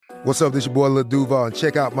What's up, this your boy Lil Duval, and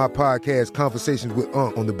check out my podcast, Conversations with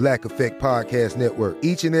Unc, on the Black Effect Podcast Network.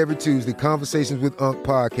 Each and every Tuesday, Conversations with Unc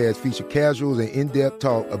podcast feature casuals and in-depth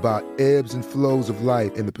talk about ebbs and flows of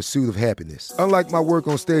life and the pursuit of happiness. Unlike my work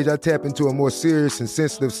on stage, I tap into a more serious and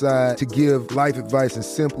sensitive side to give life advice and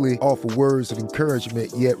simply offer words of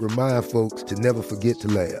encouragement, yet remind folks to never forget to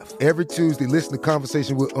laugh. Every Tuesday, listen to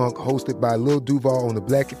Conversations with Unc, hosted by Lil Duval on the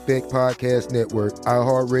Black Effect Podcast Network,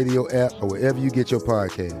 iHeartRadio app, or wherever you get your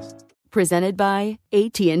podcasts. Presented by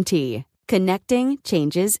AT&T. Connecting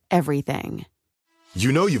changes everything.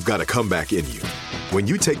 You know you've got a comeback in you. When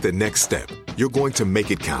you take the next step, you're going to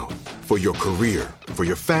make it count. For your career, for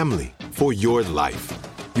your family, for your life.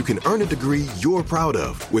 You can earn a degree you're proud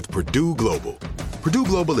of with Purdue Global. Purdue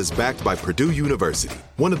Global is backed by Purdue University,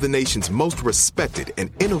 one of the nation's most respected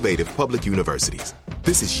and innovative public universities.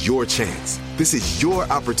 This is your chance. This is your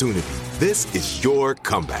opportunity. This is your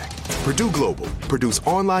comeback. Purdue Global, Purdue's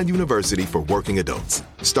online university for working adults.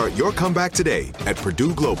 Start your comeback today at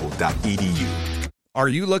purdueglobal.edu. Are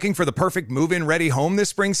you looking for the perfect move-in ready home this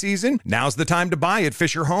spring season? Now's the time to buy at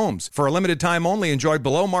Fisher Homes. For a limited time only, enjoy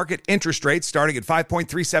below-market interest rates starting at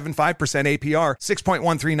 5.375% APR,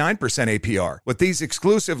 6.139% APR. With these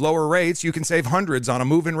exclusive lower rates, you can save hundreds on a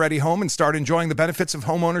move-in ready home and start enjoying the benefits of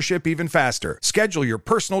home ownership even faster. Schedule your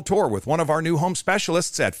personal tour with one of our new home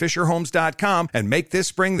specialists at FisherHomes.com and make this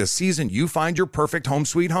spring the season you find your perfect home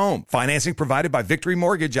sweet home. Financing provided by Victory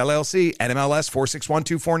Mortgage, LLC, NMLS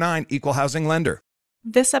 461249, Equal Housing Lender.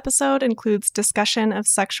 This episode includes discussion of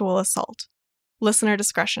sexual assault. Listener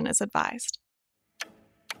discretion is advised.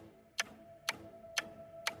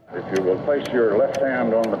 If you will place your left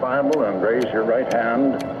hand on the Bible and raise your right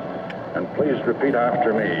hand, and please repeat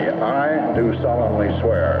after me. I do solemnly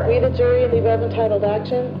swear. We, the jury in the above entitled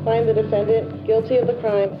action, find the defendant guilty of the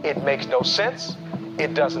crime. It makes no sense.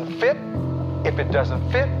 It doesn't fit. If it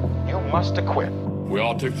doesn't fit, you must acquit. We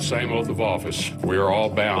all took the same oath of office. We are all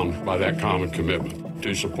bound by that common commitment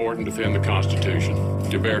to support and defend the Constitution,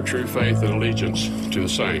 to bear true faith and allegiance to the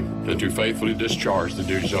same, and to faithfully discharge the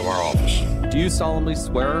duties of our office. Do you solemnly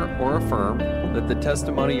swear or affirm that the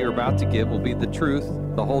testimony you're about to give will be the truth,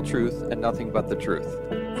 the whole truth, and nothing but the truth?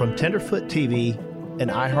 From Tenderfoot TV and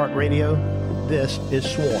iHeartRadio, this is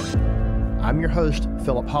Sworn. I'm your host,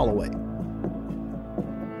 Philip Holloway.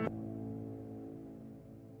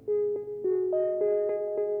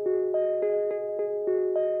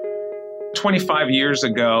 "25 years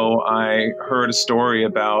ago, I heard a story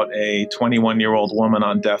about a 21-year-old woman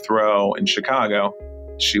on death row in Chicago.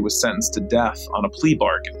 She was sentenced to death on a plea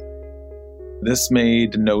bargain. This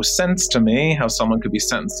made no sense to me, how someone could be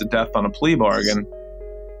sentenced to death on a plea bargain.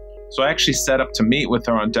 So I actually set up to meet with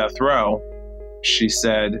her on death row. She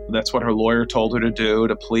said that's what her lawyer told her to do,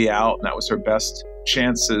 to plea out, and that was her best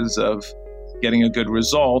chances of getting a good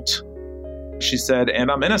result. She said, and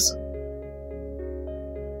I'm innocent.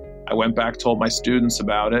 I went back, told my students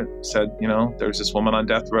about it, said, there's this woman on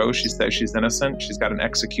death row. She says she's innocent. She's got an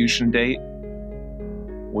execution date.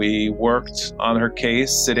 We worked on her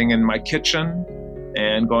case sitting in my kitchen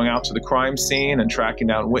and going out to the crime scene and tracking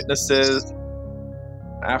down witnesses.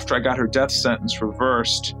 After I got her death sentence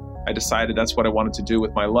reversed, I decided that's what I wanted to do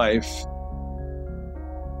with my life.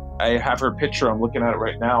 I have her picture, I'm looking at it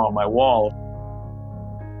right now on my wall.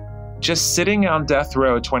 Just sitting on death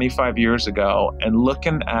row 25 years ago and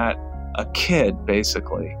looking at a kid,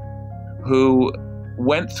 basically, who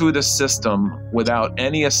went through the system without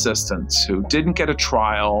any assistance, who didn't get a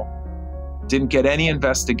trial, didn't get any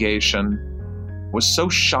investigation, was so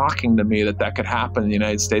shocking to me that that could happen in the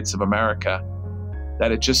United States of America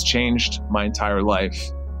that it just changed my entire life.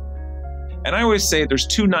 And I always say there's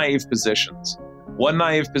two naive positions. One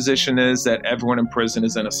naive position is that everyone in prison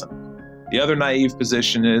is innocent. The other naive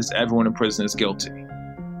position is everyone in prison is guilty.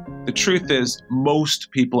 The truth is most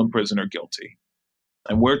people in prison are guilty.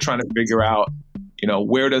 And we're trying to figure out,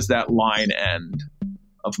 where does that line end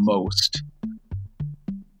of most?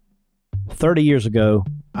 30 years ago,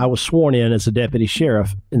 I was sworn in as a deputy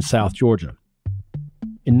sheriff in South Georgia.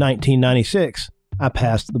 In 1996, I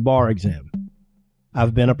passed the bar exam.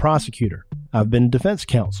 I've been a prosecutor. I've been defense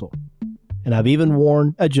counsel. And I've even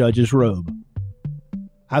worn a judge's robe.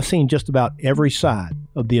 I've seen just about every side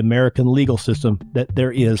of the American legal system that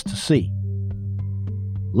there is to see.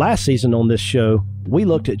 Last season on this show, we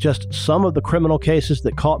looked at just some of the criminal cases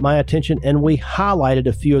that caught my attention, and we highlighted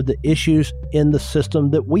a few of the issues in the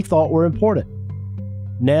system that we thought were important.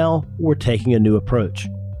 Now we're taking a new approach.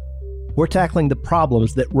 We're tackling the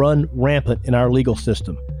problems that run rampant in our legal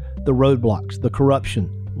system, the roadblocks, the corruption,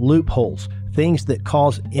 loopholes, things that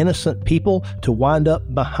cause innocent people to wind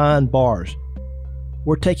up behind bars.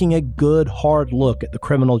 we're taking a good hard look at the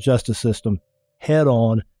criminal justice system head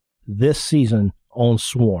on this season on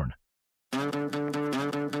Sworn.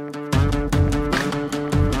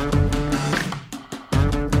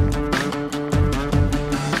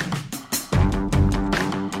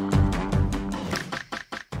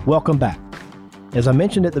 Welcome back. As I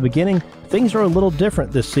mentioned at the beginning, things are a little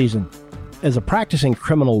different this season. As a practicing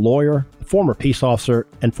criminal lawyer, former peace officer,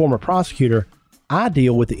 and former prosecutor, I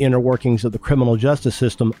deal with the inner workings of the criminal justice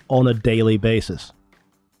system on a daily basis.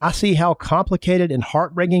 I see how complicated and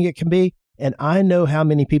heartbreaking it can be, and I know how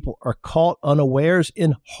many people are caught unawares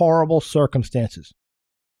in horrible circumstances.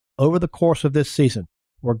 Over the course of this season,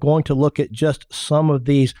 we're going to look at just some of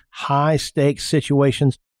these high-stakes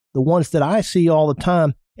situations, the ones that I see all the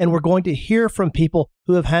time, and we're going to hear from people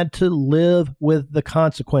who have had to live with the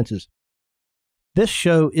consequences. This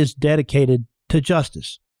show is dedicated to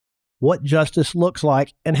justice, what justice looks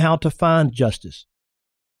like, and how to find justice.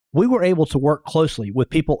 We were able to work closely with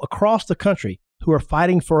people across the country who are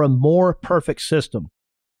fighting for a more perfect system.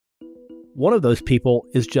 One of those people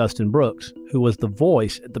is Justin Brooks, who was the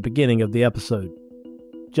voice at the beginning of the episode.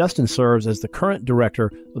 Justin serves as the current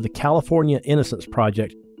director of the California Innocence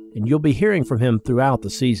Project, and you'll be hearing from him throughout the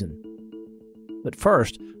season. But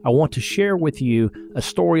first, I want to share with you a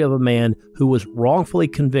story of a man who was wrongfully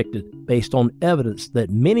convicted based on evidence that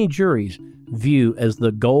many juries view as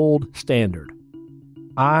the gold standard.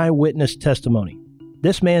 Eyewitness Testimony.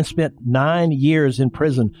 This man spent 9 years in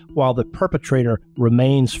prison while the perpetrator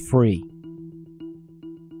remains free.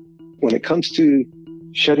 When it comes to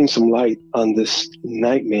shedding some light on this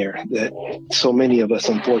nightmare that so many of us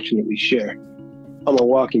unfortunately share, I'm a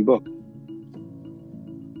walking book.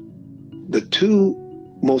 The two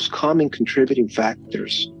most common contributing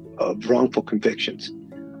factors of wrongful convictions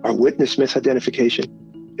are witness misidentification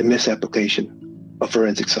and misapplication of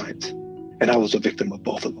forensic science. And I was a victim of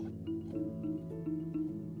both of them.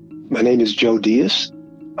 My name is Joe Diaz.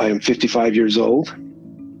 I am 55 years old.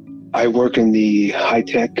 I work in the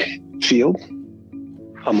high-tech field.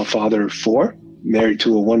 I'm a father of 4, married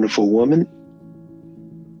to a wonderful woman.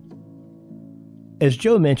 As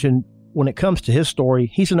Joe mentioned, when it comes to his story,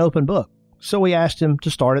 he's an open book. So we asked him to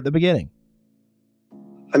start at the beginning.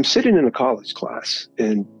 I'm sitting in a college class,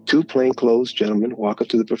 and 2 plainclothes gentlemen walk up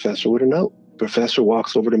to the professor with a note. The professor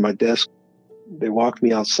walks over to my desk. They walked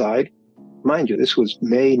me outside. Mind you, this was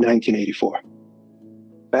May 1984.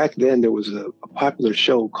 Back then, there was a popular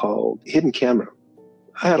show called Hidden Camera.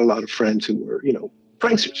 I had a lot of friends who were,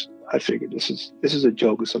 pranksters. I figured this is a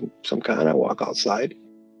joke of some kind. I walk outside,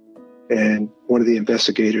 and one of the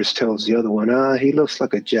investigators tells the other one, he looks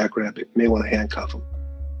like a jackrabbit. May want to handcuff him.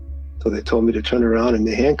 So they told me to turn around, and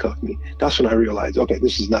they handcuffed me. That's when I realized, okay,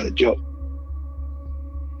 this is not a joke.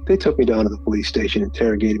 They took me down to the police station,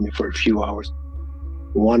 interrogated me for a few hours,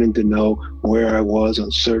 wanting to know where I was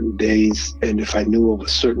on certain days and if I knew of a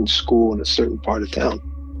certain school in a certain part of town.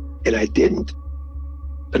 And I didn't.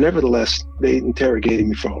 But nevertheless, they interrogated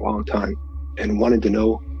me for a long time and wanted to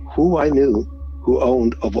know who I knew who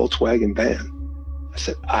owned a Volkswagen van. I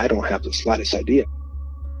said, I don't have the slightest idea.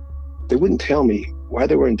 They wouldn't tell me why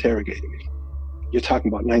they were interrogating me. You're talking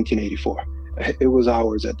about 1984. It was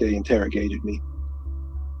hours that they interrogated me.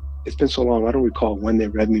 It's been so long, I don't recall when they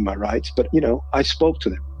read me my rights, but I spoke to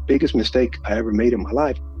them. Biggest mistake I ever made in my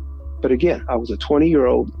life. But again, I was a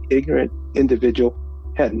 20-year-old ignorant individual,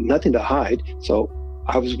 had nothing to hide, so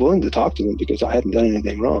I was willing to talk to them because I hadn't done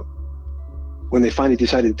anything wrong. When they finally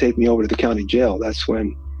decided to take me over to the county jail, that's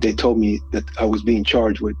when they told me that I was being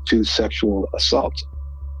charged with 2 sexual assaults.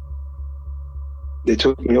 They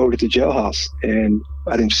took me over to the jailhouse, and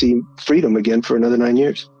I didn't see freedom again for another 9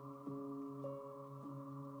 years.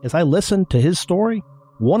 As I listened to his story,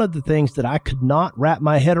 one of the things that I could not wrap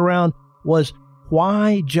my head around was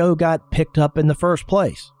why Joe got picked up in the first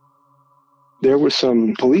place. There were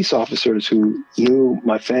some police officers who knew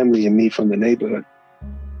my family and me from the neighborhood.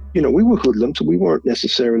 We were hoodlums. We weren't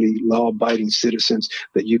necessarily law-abiding citizens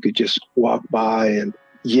that you could just walk by and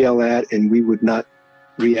yell at and we would not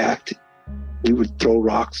react. We would throw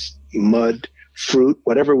rocks, mud, fruit,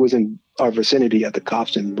 whatever was in our vicinity at the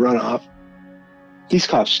cops and run off. These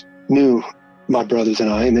cops knew my brothers and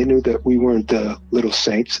I, and they knew that we weren't the little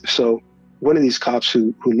saints. So one of these cops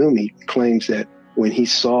who knew me claims that when he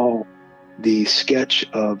saw the sketch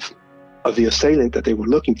of the assailant that they were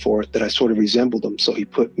looking for, that I sort of resembled them, so he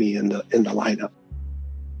put me in the lineup.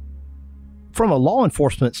 From a law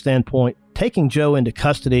enforcement standpoint, taking Joe into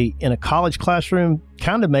custody in a college classroom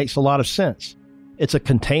kind of makes a lot of sense. It's a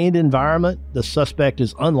contained environment. The suspect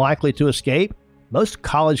is unlikely to escape. Most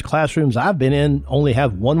college classrooms I've been in only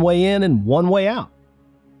have one way in and one way out.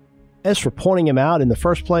 As for pointing him out in the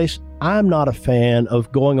first place, I'm not a fan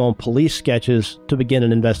of going on police sketches to begin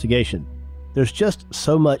an investigation. There's just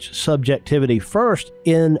so much subjectivity, first,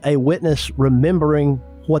 in a witness remembering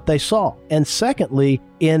what they saw, and secondly,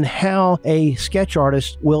 in how a sketch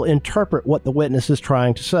artist will interpret what the witness is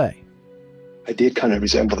trying to say. I did kind of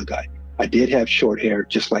resemble the guy. I did have short hair,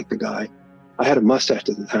 just like the guy. I had a mustache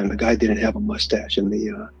at the time. The guy didn't have a mustache in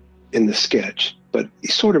the sketch, but he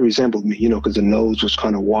sort of resembled me, because the nose was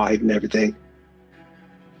kind of wide and everything.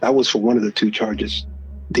 That was for one of the two charges.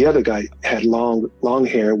 The other guy had long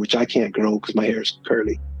hair, which I can't grow because my hair is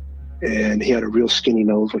curly. And he had a real skinny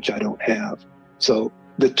nose, which I don't have. So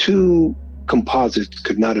the two composites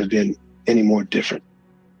could not have been any more different.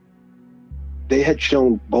 They had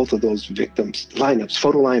shown both of those victims lineups,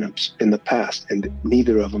 photo lineups in the past, and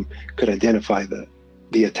neither of them could identify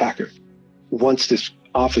the attacker. Once this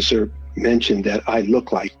officer mentioned that I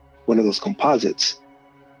look like one of those composites,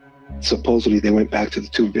 supposedly they went back to the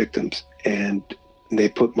two victims and they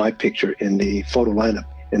put my picture in the photo lineup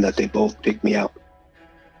and that they both picked me out.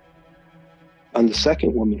 On the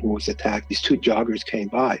second woman who was attacked, these two joggers came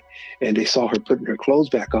by and they saw her putting her clothes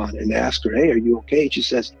back on and they asked her, "Hey, are you okay?" She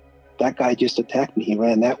says, "That guy just attacked me. He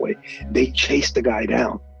ran that way." They chased the guy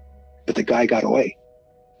down, but the guy got away.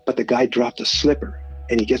 But the guy dropped a slipper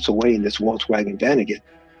and he gets away in this Volkswagen van again.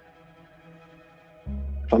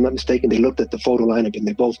 If I'm not mistaken, they looked at the photo lineup and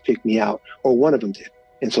they both picked me out, or one of them did.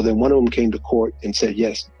 And so then one of them came to court and said,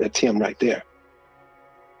 "Yes, that's him right there."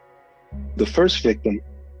 The first victim,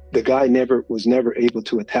 the guy was never able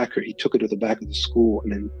to attack her. He took her to the back of the school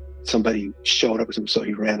and then somebody showed up with him, so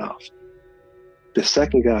he ran off. The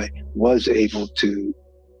second guy was able to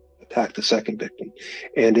attack the second victim.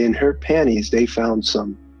 And in her panties, they found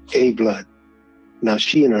some A blood. Now,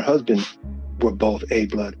 she and her husband were both A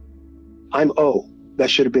blood. I'm O. That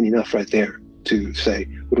should have been enough right there to say,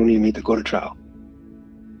 we don't even need to go to trial.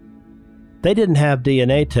 They didn't have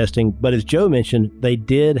DNA testing, but as Joe mentioned, they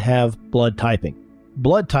did have blood typing.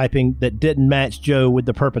 Blood typing that didn't match Joe with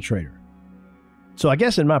the perpetrator. So I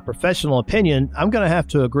guess in my professional opinion, I'm going to have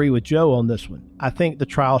to agree with Joe on this one. I think the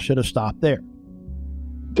trial should have stopped there.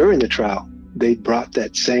 During the trial, they brought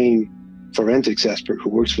that same forensics expert who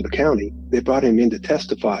works for the county. They brought him in to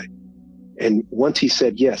testify. And once he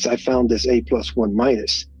said, "Yes, I found this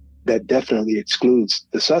A+1-, that definitely excludes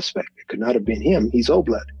the suspect. It could not have been him. He's O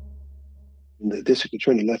blood." And the district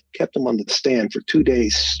attorney kept him on the stand for 2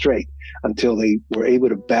 days straight until they were able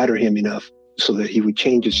to batter him enough so that he would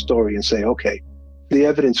change his story and say, okay, the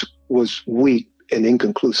evidence was weak and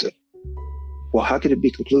inconclusive. Well, how could it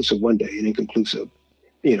be conclusive one day and inconclusive?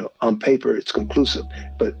 On paper, it's conclusive,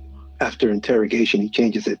 but after interrogation, he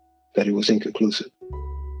changes it that it was inconclusive.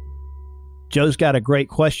 Joe's got a great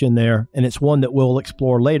question there, and it's one that we'll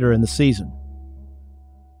explore later in the season.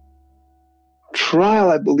 Trial,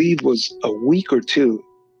 I believe, was a week or two.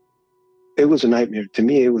 It was a nightmare. To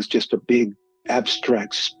me, it was just a big,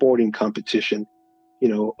 abstract sporting competition,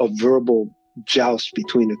 a verbal joust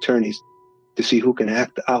between attorneys to see who can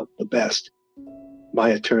act out the best. My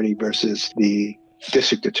attorney versus the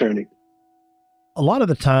district attorney. A lot of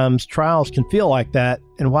the times, trials can feel like that,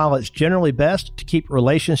 and while it's generally best to keep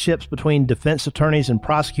relationships between defense attorneys and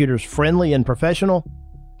prosecutors friendly and professional,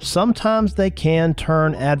 sometimes they can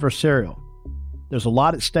turn adversarial. There's a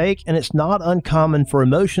lot at stake, and it's not uncommon for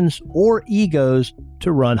emotions or egos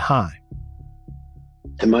to run high.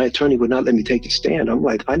 And my attorney would not let me take the stand. I'm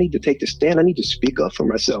like, I need to take the stand. I need to speak up for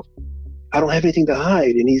myself. I don't have anything to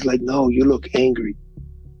hide. And he's like, "No, you look angry."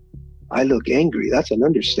 I look angry? That's an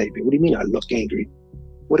understatement. What do you mean I look angry?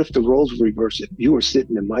 What if the roles were reversed? If you were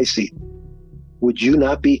sitting in my seat, would you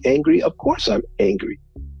not be angry? Of course I'm angry.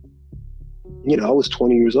 I was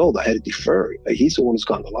 20 years old. I had to defer. He's the one who's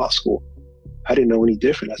gone to law school. I didn't know any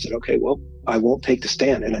different. I said, okay, well, I won't take the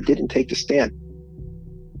stand. And I didn't take the stand.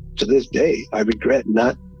 To this day, I regret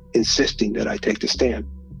not insisting that I take the stand.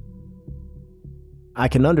 I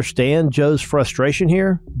can understand Joe's frustration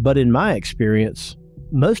here, but in my experience,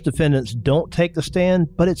 most defendants don't take the stand,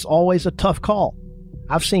 but it's always a tough call.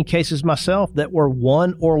 I've seen cases myself that were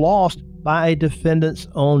won or lost by a defendant's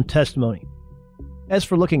own testimony. As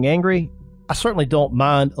for looking angry, I certainly don't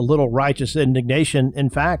mind a little righteous indignation. In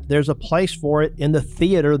fact, there's a place for it in the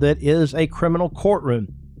theater that is a criminal courtroom.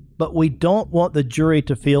 But we don't want the jury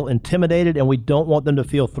to feel intimidated, and we don't want them to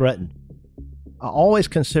feel threatened. I always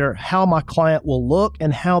consider how my client will look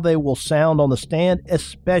and how they will sound on the stand,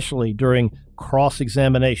 especially during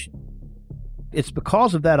cross-examination. It's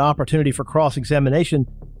because of that opportunity for cross-examination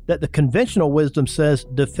that the conventional wisdom says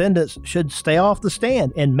defendants should stay off the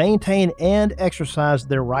stand and maintain and exercise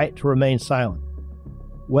their right to remain silent.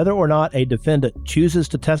 Whether or not a defendant chooses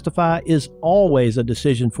to testify is always a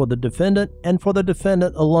decision for the defendant and for the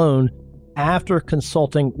defendant alone after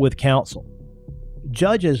consulting with counsel.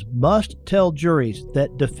 Judges must tell juries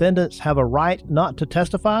that defendants have a right not to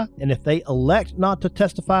testify, and if they elect not to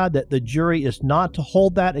testify, that the jury is not to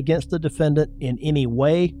hold that against the defendant in any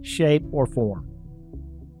way, shape, or form.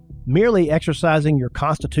 Merely exercising your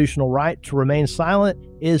constitutional right to remain silent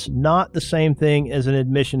is not the same thing as an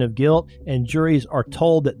admission of guilt, and juries are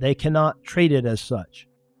told that they cannot treat it as such.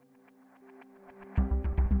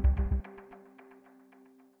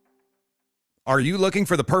 Are you looking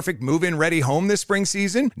for the perfect move-in ready home this spring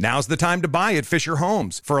season? Now's the time to buy at Fisher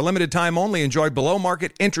Homes. For a limited time only, enjoy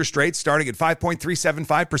below-market interest rates starting at 5.375%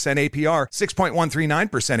 APR,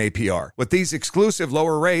 6.139% APR. With these exclusive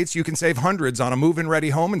lower rates, you can save hundreds on a move-in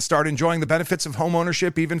ready home and start enjoying the benefits of home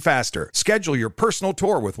ownership even faster. Schedule your personal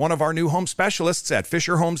tour with one of our new home specialists at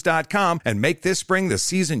FisherHomes.com and make this spring the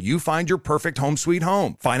season you find your perfect home sweet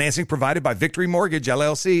home. Financing provided by Victory Mortgage,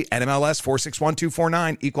 LLC, NMLS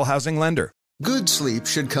 461249, Equal Housing Lender. Good sleep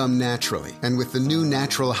should come naturally, and with the new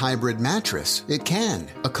Natural Hybrid mattress, it can.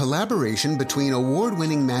 A collaboration between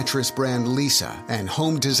award-winning mattress brand Leesa and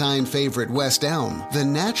home design favorite West Elm, the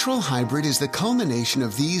Natural Hybrid is the culmination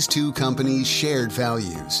of these two companies' shared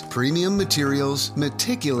values: premium materials,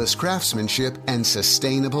 meticulous craftsmanship, and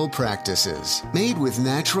sustainable practices. Made with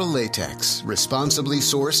natural latex, responsibly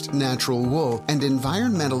sourced natural wool, and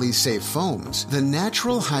environmentally safe foams, the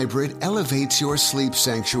Natural Hybrid elevates your sleep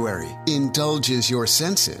sanctuary, indulges your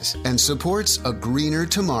senses, and supports a greener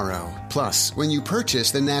tomorrow. Plus, when you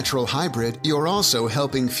purchase the Natural Hybrid, you're also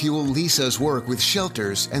helping fuel Leesa's work with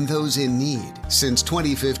shelters and those in need. Since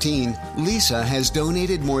 2015, Leesa has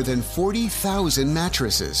donated more than 40,000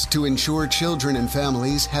 mattresses to ensure children and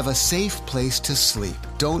families have a safe place to sleep.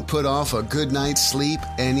 Don't put off a good night's sleep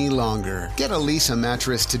any longer. Get a Leesa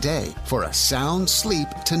mattress today for a sound sleep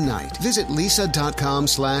tonight. Visit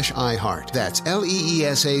leesa.com/iHeart. That's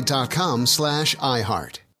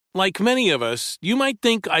LEESA.com/iHeart. Like many of us, you might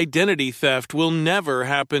think identity theft will never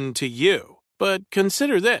happen to you. But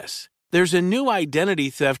consider this. There's a new identity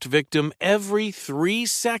theft victim every 3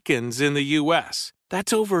 seconds in the U.S.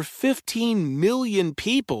 That's over 15 million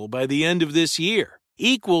people by the end of this year,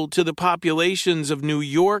 equal to the populations of New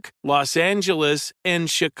York, Los Angeles, and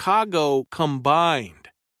Chicago combined.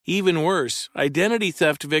 Even worse, identity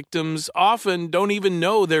theft victims often don't even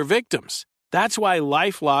know they're victims. That's why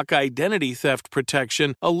LifeLock Identity Theft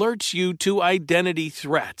Protection alerts you to identity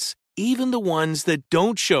threats, even the ones that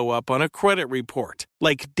don't show up on a credit report,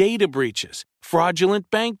 like data breaches,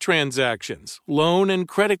 fraudulent bank transactions, loan and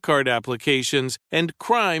credit card applications, and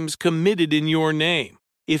crimes committed in your name.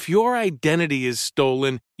 If your identity is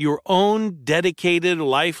stolen, your own dedicated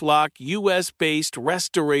LifeLock U.S.-based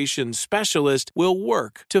restoration specialist will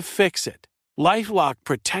work to fix it. LifeLock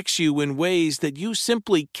protects you in ways that you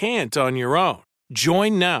simply can't on your own.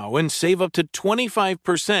 Join now and save up to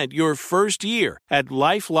 25% your first year at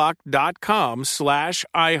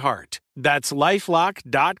LifeLock.com/iHeart. That's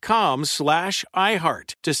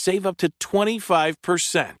LifeLock.com/iHeart to save up to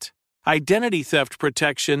 25%. Identity theft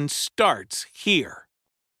protection starts here.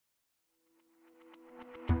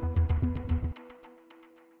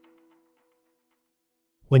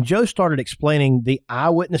 When Joe started explaining the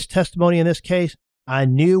eyewitness testimony in this case, I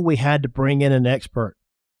knew we had to bring in an expert.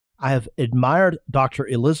 I have admired Dr.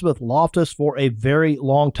 Elizabeth Loftus for a very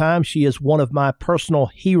long time. She is one of my personal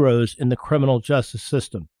heroes in the criminal justice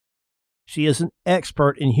system. She is an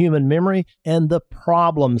expert in human memory and the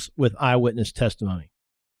problems with eyewitness testimony.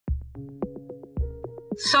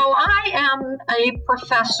 So I am a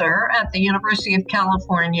professor at the University of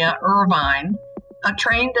California, Irvine.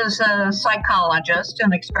 Trained as a psychologist,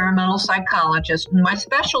 an experimental psychologist, and my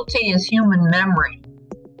specialty is human memory.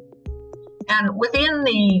 And within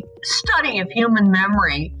the study of human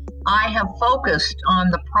memory, I have focused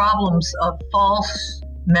on the problems of false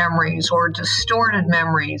memories or distorted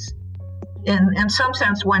memories, in some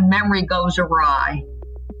sense when memory goes awry.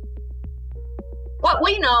 What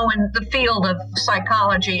we know in the field of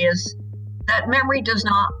psychology is that memory does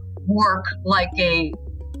not work like a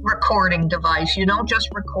recording device. You don't just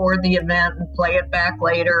record the event and play it back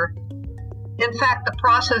later. In fact, the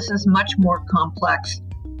process is much more complex.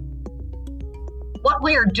 What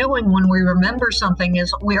we are doing when we remember something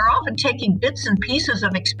is we are often taking bits and pieces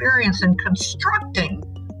of experience and constructing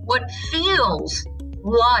what feels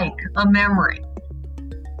like a memory.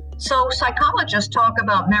 So psychologists talk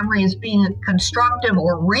about memory as being a constructive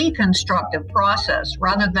or reconstructive process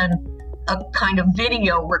rather than a kind of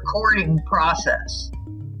video recording process.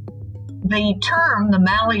 The term, the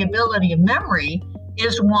malleability of memory,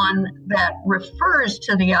 is one that refers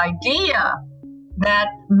to the idea that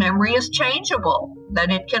memory is changeable,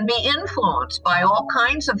 that it can be influenced by all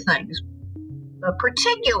kinds of things,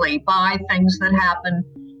 particularly by things that happen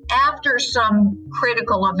after some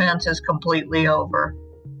critical event is completely over.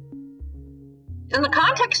 In the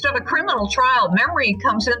context of a criminal trial, memory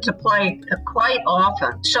comes into play quite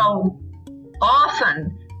often. So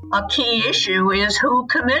often, a key issue is who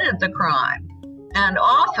committed the crime. And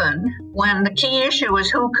often, when the key issue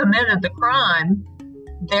is who committed the crime,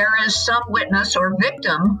 there is some witness or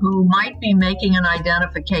victim who might be making an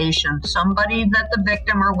identification, somebody that the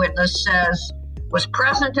victim or witness says was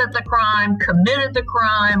present at the crime, committed the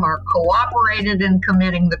crime, or cooperated in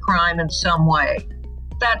committing the crime in some way.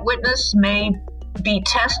 That witness may be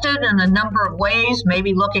tested in a number of ways,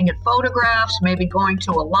 maybe looking at photographs, maybe going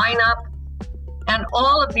to a lineup. And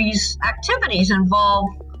all of these activities involve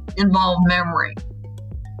memory.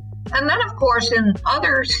 And then, of course, in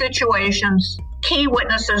other situations, key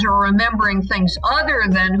witnesses are remembering things other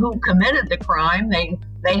than who committed the crime.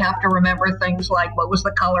 They have to remember things like what was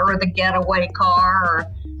the color of the getaway car,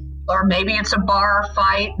 or maybe it's a bar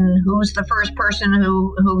fight and who's the first person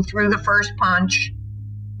who threw the first punch.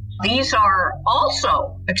 These are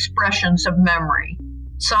also expressions of memory.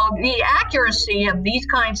 So the accuracy of these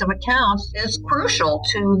kinds of accounts is crucial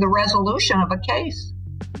to the resolution of a case.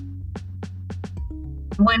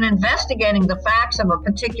 When investigating the facts of a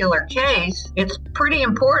particular case, it's pretty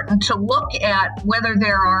important to look at whether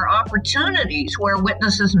there are opportunities where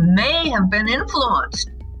witnesses may have been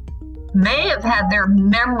influenced, may have had their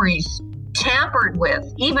memories tampered with,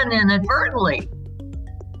 even inadvertently.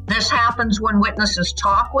 This happens when witnesses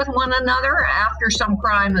talk with one another after some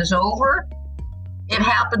crime is over. It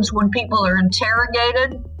happens when people are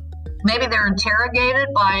interrogated. Maybe they're interrogated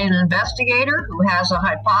by an investigator who has a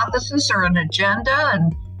hypothesis or an agenda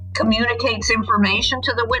and communicates information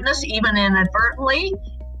to the witness, even inadvertently.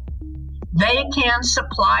 They can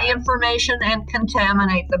supply information and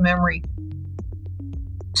contaminate the memory.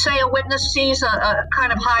 Say a witness sees a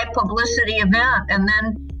kind of high publicity event and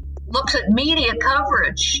then looks at media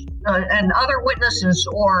coverage and other witnesses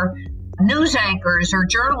or news anchors or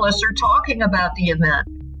journalists are talking about the event.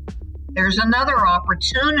 There's another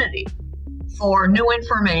opportunity for new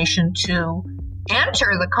information to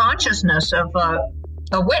enter the consciousness of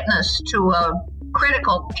a witness to a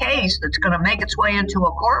critical case that's going to make its way into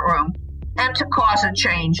a courtroom and to cause a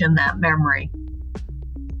change in that memory.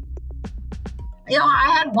 You know, I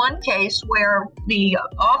had one case where the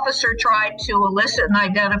officer tried to elicit an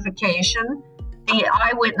identification. The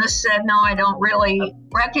eyewitness said, "No, I don't really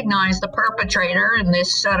recognize the perpetrator in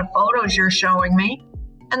this set of photos you're showing me."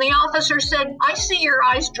 And the officer said, "I see your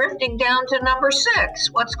eyes drifting down to number 6.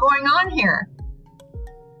 What's going on here?"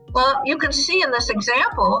 Well, you can see in this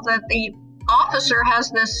example that the officer has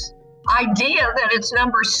this idea that it's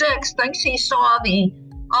number 6, thinks he saw the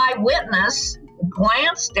eyewitness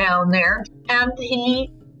glance down there, and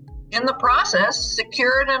he, in the process,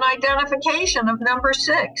 secured an identification of number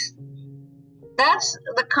 6. That's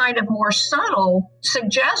the kind of more subtle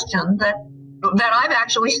suggestion that I've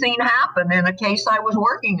actually seen happen in a case I was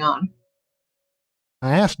working on.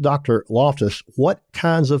 I asked Dr. Loftus what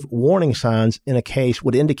kinds of warning signs in a case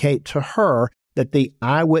would indicate to her that the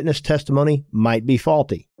eyewitness testimony might be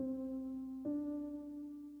faulty.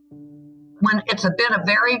 When it's been a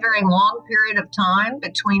very, very long period of time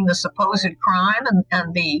between the supposed crime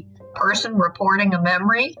and the person reporting a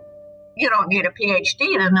memory, you don't need a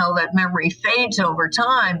PhD to know that memory fades over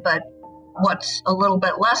time, but what's a little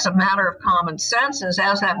bit less a matter of common sense is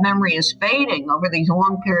as that memory is fading over these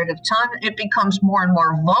long period of time, it becomes more and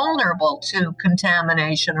more vulnerable to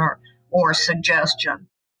contamination or suggestion.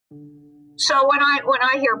 So when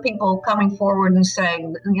I hear people coming forward and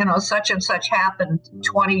saying, you know, such and such happened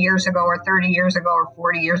 20 years ago or 30 years ago or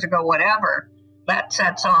 40 years ago, whatever, that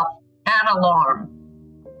sets off an alarm.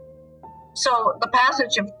 So the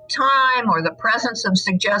passage of time or the presence of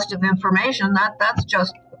suggestive information, that's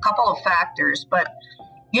just a couple of factors, but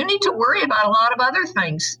you need to worry about a lot of other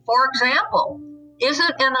things. For example, is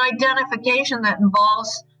it an identification that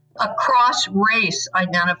involves a cross-race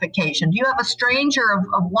identification? Do you have a stranger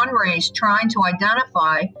of one race trying to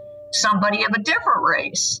identify somebody of a different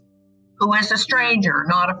race who is a stranger,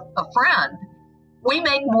 not a friend? We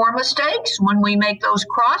make more mistakes when we make those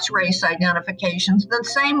cross-race identifications than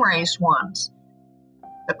same-race ones.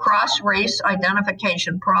 The cross-race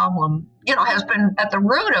identification problem, has been at the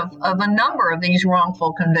root of a number of these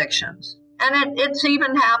wrongful convictions. And it's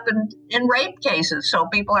even happened in rape cases, so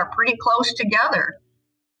people are pretty close together.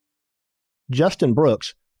 Justin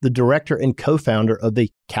Brooks, the director and co-founder of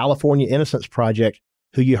the California Innocence Project,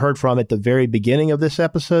 who you heard from at the very beginning of this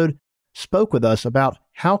episode, spoke with us about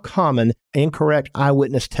how common incorrect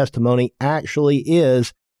eyewitness testimony actually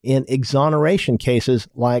is in exoneration cases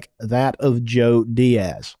like that of Joe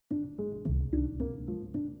Diaz.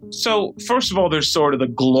 So, first of all, there's sort of the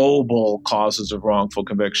global causes of wrongful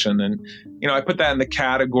conviction. And, I put that in the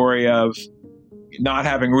category of not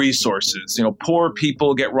having resources. Poor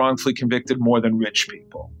people get wrongfully convicted more than rich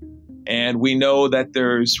people. And we know that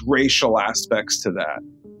there's racial aspects to that.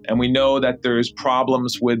 And we know that there's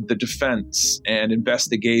problems with the defense and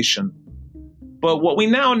investigation. But what we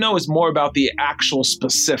now know is more about the actual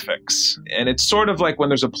specifics. And it's sort of like when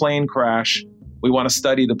there's a plane crash, we want to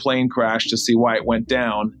study the plane crash to see why it went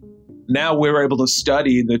down. Now we're able to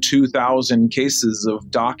study the 2,000 cases of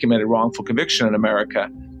documented wrongful conviction in America,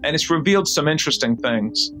 and it's revealed some interesting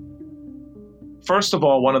things. First of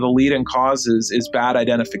all, one of the leading causes is bad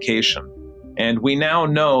identification. And we now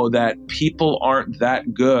know that people aren't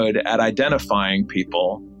that good at identifying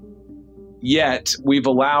people. Yet we've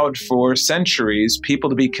allowed for centuries people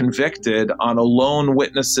to be convicted on a lone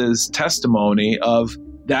witness's testimony of,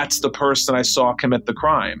 that's the person I saw commit the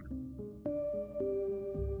crime.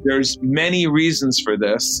 There's many reasons for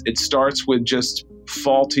this. It starts with just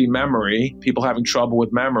faulty memory, people having trouble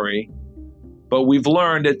with memory. But we've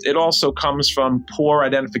learned it also comes from poor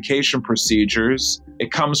identification procedures.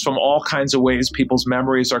 It comes from all kinds of ways people's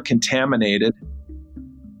memories are contaminated.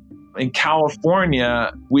 In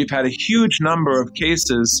California, we've had a huge number of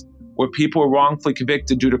cases where people were wrongfully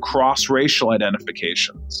convicted due to cross-racial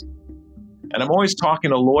identifications. And I'm always talking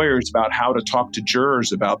to lawyers about how to talk to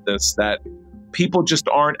jurors about this, that people just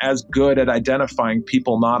aren't as good at identifying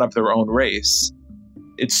people not of their own race.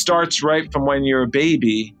 It starts right from when you're a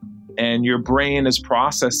baby and your brain is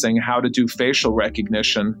processing how to do facial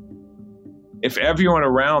recognition. If everyone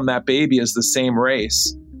around that baby is the same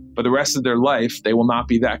race, for the rest of their life, they will not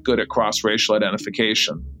be that good at cross-racial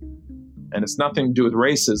identification. And it's nothing to do with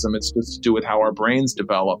racism, it's just to do with how our brains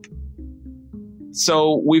develop.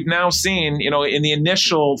 So we've now seen, in the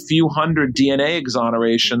initial few hundred DNA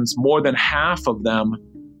exonerations, more than half of them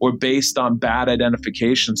were based on bad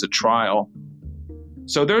identifications at trial.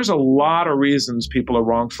 So there's a lot of reasons people are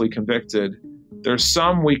wrongfully convicted. There's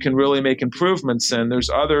some we can really make improvements in. There's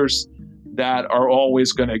others that are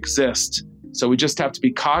always going to exist. So we just have to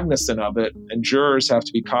be cognizant of it, and jurors have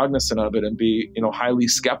to be cognizant of it and be, highly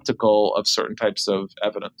skeptical of certain types of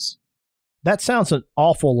evidence. That sounds an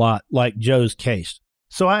awful lot like Joe's case.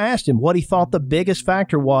 So I asked him what he thought the biggest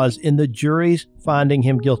factor was in the jury's finding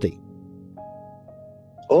him guilty.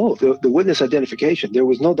 Oh, the witness identification. There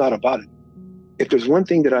was no doubt about it. If there's one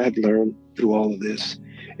thing that I have learned through all of this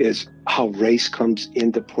is how race comes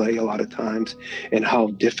into play a lot of times and how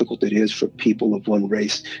difficult it is for people of one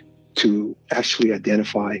race to actually have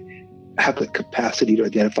the capacity to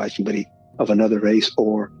identify somebody of another race,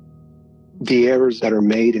 or the errors that are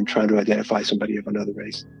made in trying to identify somebody of another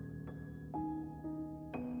race.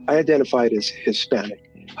 I identified as Hispanic.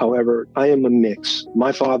 However, I am a mix.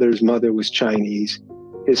 My father's mother was Chinese.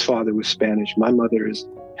 His father was Spanish. My mother is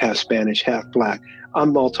half Spanish, half Black.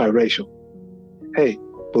 I'm multiracial. Hey,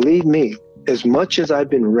 believe me, as much as I've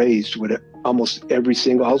been raised with almost I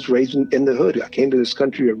was raised in the hood. I came to this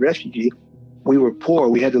country a refugee. We were poor.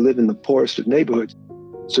 We had to live in the poorest of neighborhoods.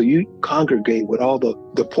 So you congregate with all the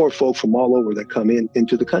poor folk from all over that come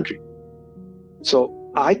into the country.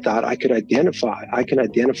 So I thought I can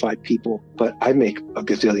identify people, but I make a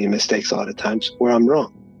gazillion mistakes a lot of times where I'm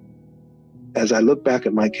wrong. As I look back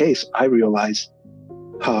at my case, I realize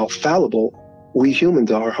how fallible we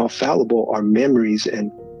humans are, how fallible our memories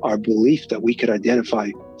and our belief that we could identify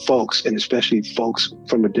folks, and especially folks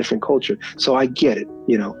from a different culture. So I get it,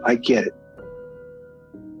 I get it.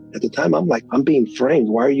 At the time, I'm like, I'm being framed.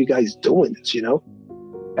 Why are you guys doing this,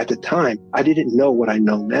 At the time, I didn't know what I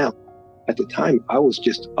know now. At the time, I was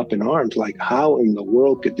just up in arms, like, how in the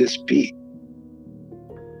world could this be?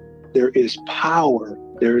 There is power.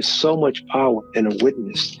 There is so much power in a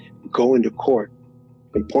witness going to court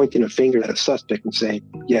and pointing a finger at a suspect and saying,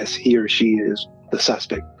 yes, he or she is the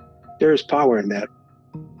suspect. There is power in that.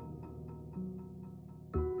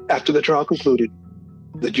 After the trial concluded,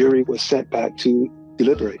 the jury was sent back to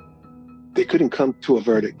deliberate. They couldn't come to a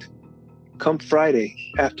verdict. Come Friday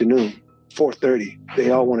afternoon, 4:30,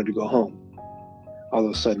 they all wanted to go home. All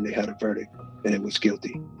of a sudden, they had a verdict, and it was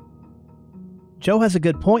guilty. Joe has a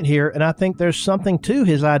good point here, and I think there's something to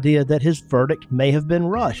his idea that his verdict may have been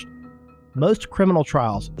rushed. Most criminal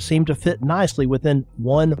trials seem to fit nicely within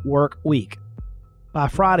one work week. By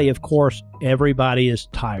Friday, of course, everybody is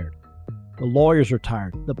tired. The lawyers are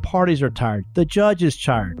tired. The parties are tired. The judge is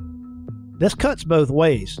tired. This cuts both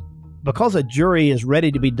ways. Because a jury is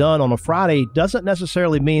ready to be done on a Friday doesn't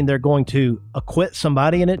necessarily mean they're going to acquit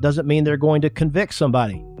somebody, and it doesn't mean they're going to convict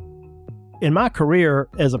somebody. In my career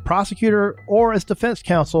as a prosecutor or as defense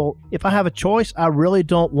counsel, if I have a choice, I really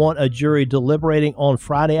don't want a jury deliberating on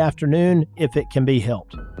Friday afternoon if it can be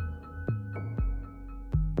helped.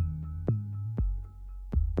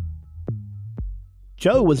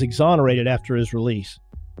 Joe was exonerated after his release.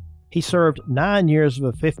 He served 9 years of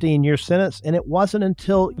a 15-year sentence, and it wasn't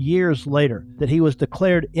until years later that he was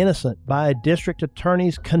declared innocent by a district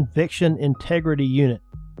attorney's conviction integrity unit,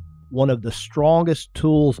 one of the strongest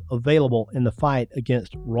tools available in the fight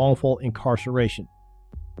against wrongful incarceration.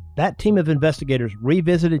 That team of investigators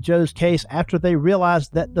revisited Joe's case after they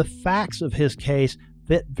realized that the facts of his case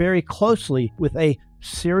fit very closely with a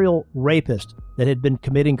serial rapist that had been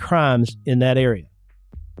committing crimes in that area.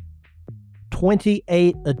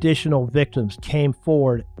 28 additional victims came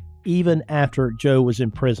forward even after Joe was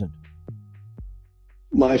imprisoned.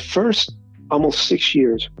 My first almost 6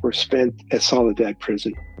 years were spent at Soledad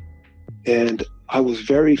Prison. And I was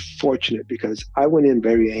very fortunate because I went in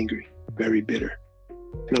very angry, very bitter.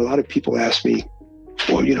 And a lot of people ask me,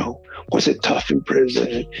 well, was it tough in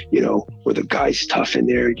prison? Were the guys tough in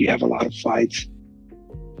there? Do you have a lot of fights?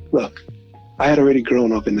 Look, I had already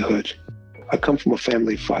grown up in the hood. I come from a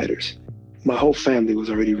family of fighters. My whole family was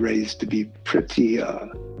already raised to be pretty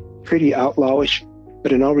outlawish.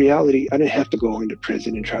 But in all reality, I didn't have to go into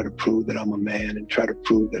prison and try to prove that I'm a man and try to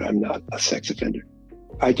prove that I'm not a sex offender.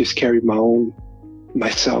 I just carried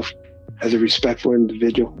myself as a respectful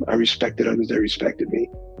individual. I respected others, they respected me.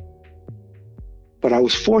 But I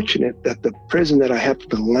was fortunate that the prison that I happened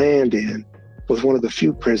to land in was one of the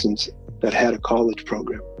few prisons that had a college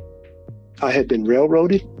program. I had been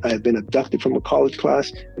railroaded. I had been abducted from a college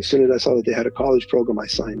class. As soon as I saw that they had a college program, I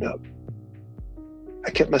signed up. I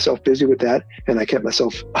kept myself busy with that, and I kept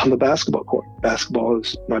myself on the basketball court. Basketball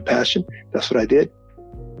is my passion. That's what I did.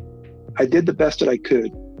 I did the best that I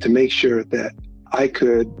could to make sure that I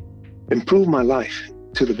could improve my life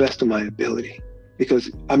to the best of my ability. Because,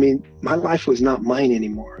 my life was not mine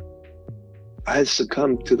anymore. I had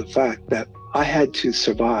succumbed to the fact that I had to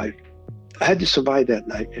survive. I had to survive that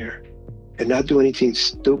nightmare and not do anything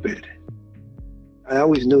stupid. I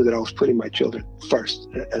always knew that I was putting my children first,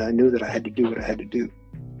 and I knew that I had to do what I had to do.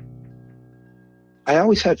 I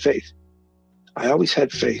always had faith.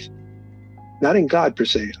 Not in God per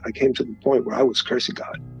se. I came to the point where I was cursing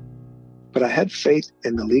God. But I had faith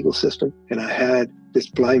in the legal system, and I had this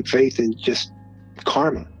blind faith in just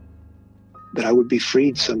karma, that I would be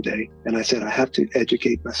freed someday. And I said, I have to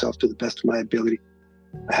educate myself to the best of my ability.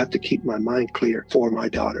 I have to keep my mind clear for my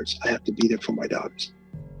daughters. I have to be there for my daughters.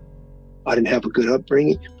 I didn't have a good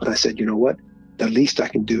upbringing, but I said, you know what? The least I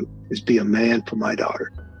can do is be a man for my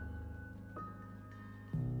daughter.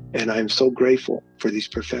 And I am so grateful for these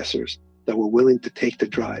professors that were willing to take the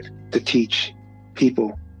drive to teach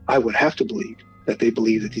people. I would have to believe that they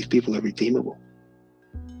believe that these people are redeemable.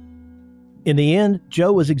 In the end,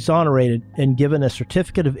 Joe was exonerated and given a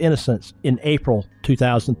certificate of innocence in April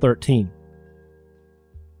 2013.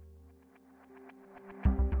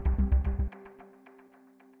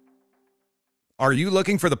 Are you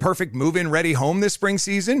looking for the perfect move-in ready home this spring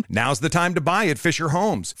season? Now's the time to buy at Fisher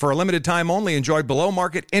Homes. For a limited time only, enjoy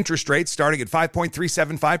below-market interest rates starting at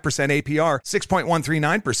 5.375% APR,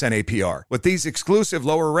 6.139% APR. With these exclusive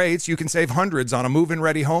lower rates, you can save hundreds on a move-in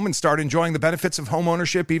ready home and start enjoying the benefits of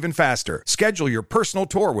homeownership even faster. Schedule your personal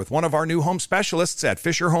tour with one of our new home specialists at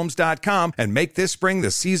FisherHomes.com and make this spring the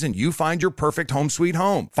season you find your perfect home sweet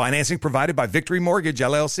home. Financing provided by Victory Mortgage,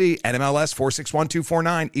 LLC, NMLS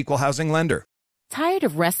 461249, Equal Housing Lender. Tired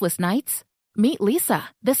of restless nights? Meet Lisa,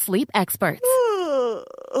 the sleep experts.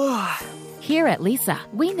 Here at Lisa,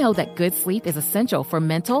 we know that good sleep is essential for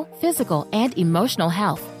mental, physical, and emotional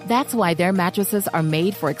health. That's why their mattresses are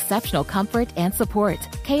made for exceptional comfort and support,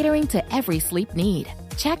 catering to every sleep need.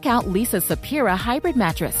 Check out Lisa's Sapira Hybrid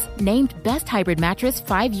Mattress, named Best Hybrid Mattress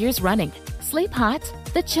 5 years running. Sleep hot?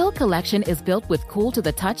 The Chill Collection is built with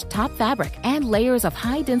cool-to-the-touch top fabric and layers of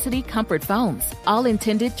high-density comfort foams, all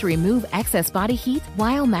intended to remove excess body heat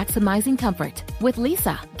while maximizing comfort. With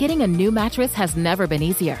Lisa, getting a new mattress has never been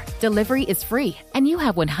easier. Delivery is free, and you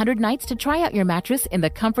have 100 nights to try out your mattress in the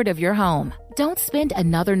comfort of your home. Don't spend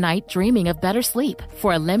another night dreaming of better sleep.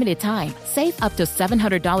 For a limited time, save up to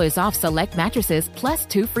 $700 off select mattresses plus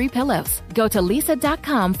 2 free pillows. Go to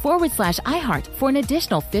lisa.com/iHeart for an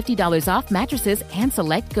additional $50 off mattresses and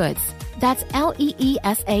select goods. That's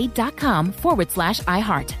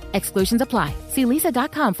LEESA.com/iHeart. Exclusions apply. See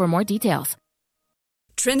lisa.com for more details.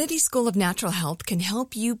 Trinity School of Natural Health can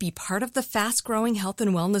help you be part of the fast-growing health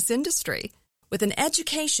and wellness industry. With an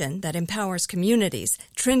education that empowers communities,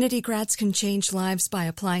 Trinity grads can change lives by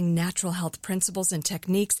applying natural health principles and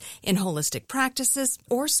techniques in holistic practices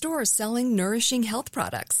or stores selling nourishing health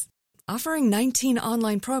products. Offering 19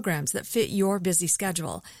 online programs that fit your busy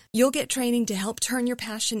schedule, you'll get training to help turn your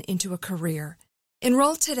passion into a career.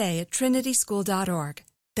 Enroll today at trinityschool.org.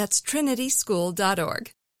 That's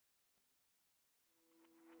trinityschool.org.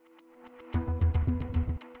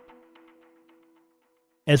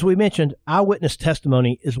 As we mentioned, eyewitness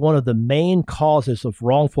testimony is one of the main causes of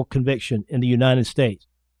wrongful conviction in the United States.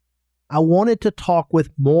 I wanted to talk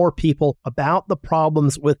with more people about the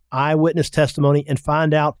problems with eyewitness testimony and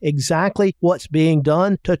find out exactly what's being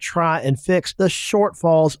done to try and fix the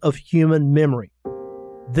shortfalls of human memory.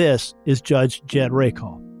 This is Judge Jed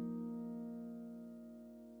Rakoff.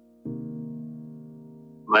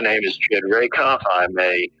 My name is Jed Rakoff. I'm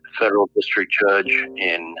a federal district judge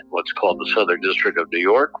in what's called the Southern District of New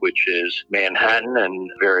York, which is Manhattan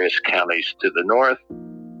and various counties to the north.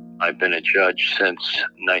 I've been a judge since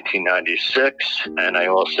 1996, and I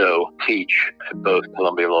also teach at both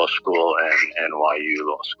Columbia Law School and NYU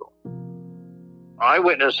Law School.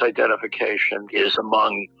 Eyewitness identification is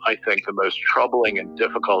among, I think, the most troubling and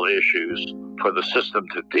difficult issues for the system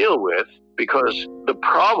to deal with because the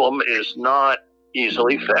problem is not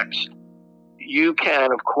easily fixed. You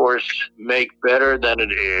can, of course, make better than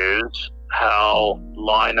it is how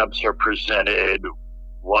lineups are presented,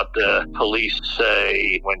 what the police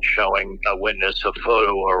say when showing a witness a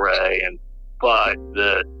photo array, but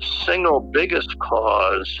the single biggest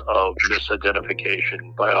cause of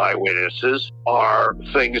misidentification by eyewitnesses are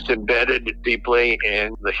things embedded deeply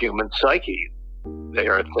in the human psyche. They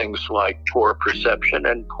are things like poor perception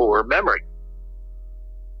and poor memory.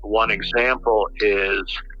 One example is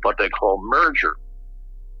what they call merger.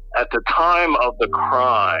 At the time of the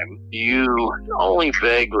crime, you only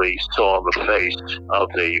vaguely saw the face of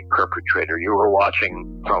the perpetrator. You were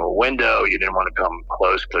watching from a window. You didn't want to come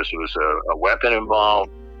close because there was a weapon involved.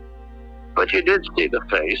 But you did see the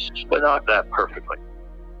face, but not that perfectly.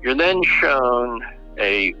 You're then shown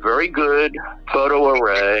a very good photo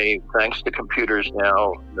array. Thanks to computers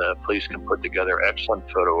now, the police can put together excellent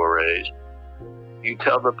photo arrays. You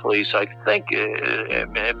tell the police, I think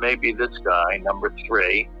it may be this guy, number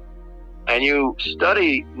 3. And you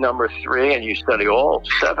study number 3 and you study all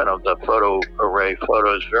 7 of the photo array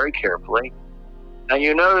photos very carefully. And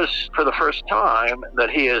you notice for the first time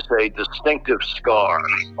that he has a distinctive scar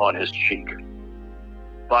on his cheek.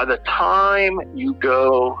 By the time you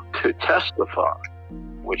go to testify,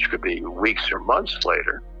 which could be weeks or months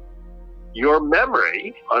later, your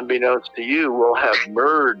memory, unbeknownst to you, will have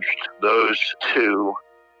merged those two.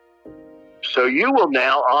 So you will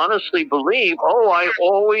now honestly believe, I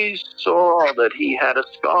always saw that he had a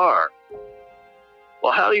scar.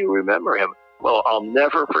 Well, how do you remember him? Well, I'll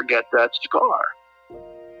never forget that scar.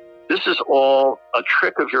 This is all a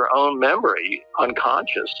trick of your own memory,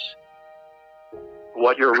 unconscious.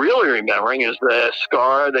 What you're really remembering is the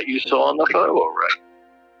scar that you saw in the photo array.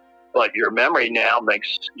 But your memory now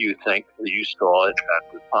makes you think that you saw it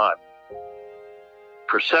at the time.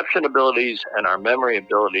 Perception abilities and our memory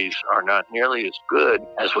abilities are not nearly as good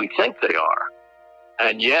as we think they are.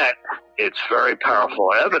 And yet, it's very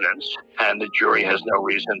powerful evidence, and the jury has no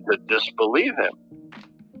reason to disbelieve him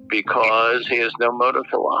because he has no motive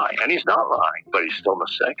to lie. And he's not lying, but he's still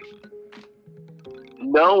mistaken.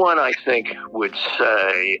 No one, I think, would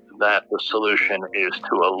say that the solution is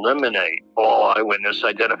to eliminate all eyewitness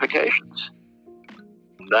identifications.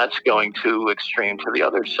 That's going too extreme to the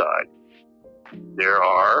other side. There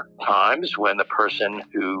are times when the person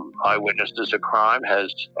who eyewitnesses a crime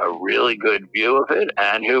has a really good view of it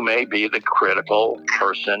and who may be the critical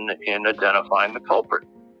person in identifying the culprit.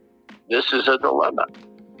 This is a dilemma.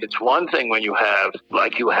 It's one thing when you have,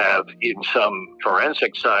 like you have in some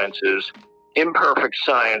forensic sciences, imperfect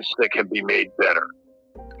science that can be made better.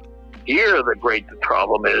 Here, the great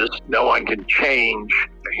problem is no one can change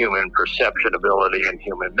human perception ability and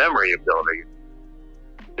human memory ability.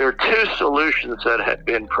 There are 2 solutions that have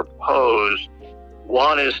been proposed.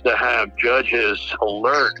 One is to have judges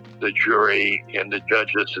alert the jury in the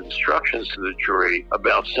judge's instructions to the jury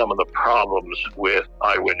about some of the problems with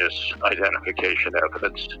eyewitness identification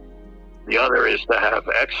evidence. The other is to have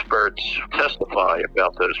experts testify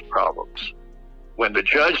about those problems. When the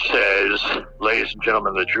judge says, ladies and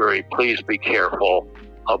gentlemen of the jury, please be careful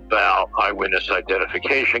about eyewitness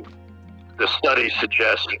identification, the studies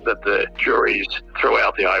suggest that the juries throw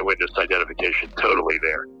out the eyewitness identification totally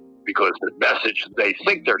there because the message they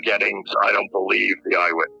think they're getting is, I don't believe the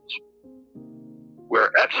eyewitness.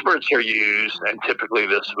 Where experts are used, and typically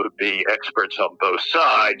this would be experts on both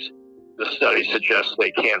sides, the study suggests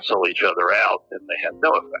they cancel each other out and they have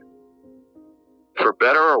no effect. For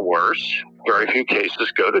better or worse, very few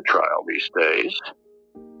cases go to trial these days.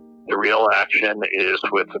 The real action is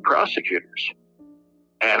with the prosecutors.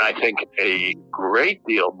 And I think a great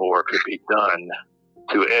deal more could be done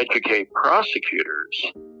to educate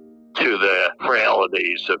prosecutors to the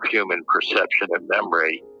frailties of human perception and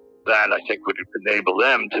memory. That, I think, would enable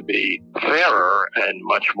them to be fairer and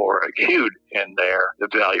much more acute in their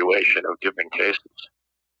evaluation of given cases.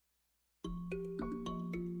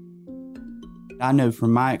 I know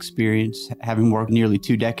from my experience, having worked nearly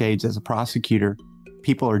 2 decades as a prosecutor,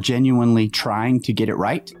 people are genuinely trying to get it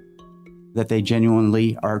right, that they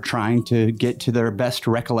genuinely are trying to get to their best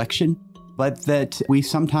recollection, but that we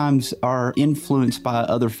sometimes are influenced by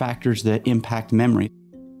other factors that impact memory.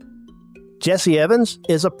 Jesse Evans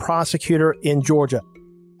is a prosecutor in Georgia.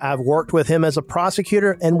 I've worked with him as a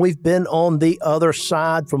prosecutor, and we've been on the other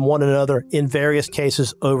side from one another in various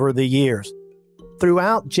cases over the years.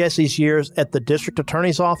 Throughout Jesse's years at the district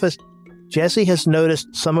attorney's office, Jesse has noticed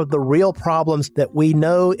some of the real problems that we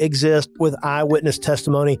know exist with eyewitness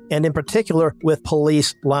testimony, and in particular with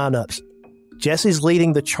police lineups. Jesse's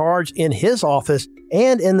leading the charge in his office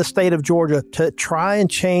and in the state of Georgia to try and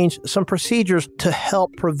change some procedures to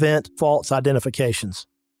help prevent false identifications.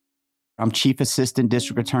 I'm Chief Assistant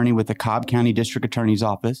District Attorney with the Cobb County District Attorney's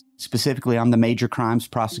Office. Specifically, I'm the Major Crimes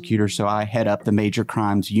Prosecutor, so I head up the Major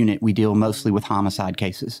Crimes Unit. We deal mostly with homicide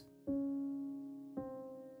cases.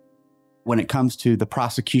 When it comes to the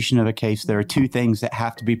prosecution of a case, there are 2 things that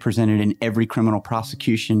have to be presented in every criminal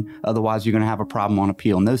prosecution. Otherwise, you're going to have a problem on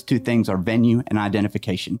appeal. And those 2 things are venue and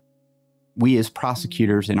identification. We as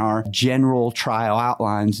prosecutors in our general trial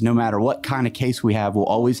outlines, no matter what kind of case we have, will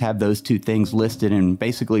always have those 2 things listed in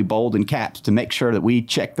basically bold and caps to make sure that we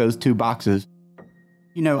check those 2 boxes.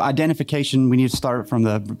 You know, identification, we need to start from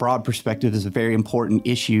the broad perspective, is a very important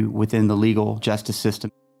issue within the legal justice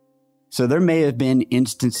system. So there may have been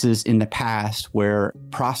instances in the past where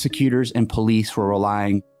prosecutors and police were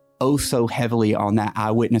relying oh so heavily on that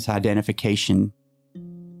eyewitness identification.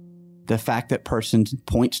 The fact that person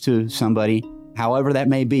points to somebody, however that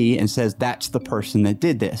may be, and says that's the person that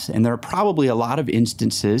did this. And there are probably a lot of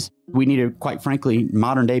instances we need to, quite frankly,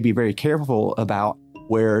 modern day be very careful about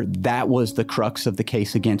where that was the crux of the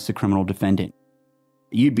case against the criminal defendant.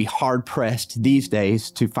 You'd be hard-pressed these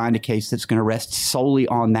days to find a case that's going to rest solely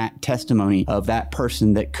on that testimony of that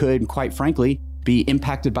person that could, quite frankly, be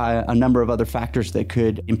impacted by a number of other factors that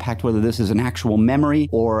could impact whether this is an actual memory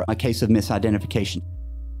or a case of misidentification.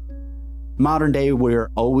 Modern day, we're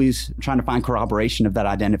always trying to find corroboration of that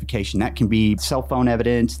identification. That can be cell phone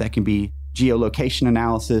evidence, that can be geolocation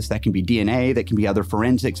analysis, that can be DNA, that can be other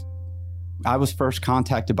forensics. I was first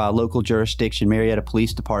contacted by a local jurisdiction, Marietta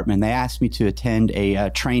Police Department. They asked me to attend a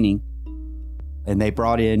training, and they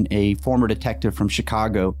brought in a former detective from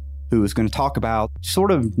Chicago who was going to talk about sort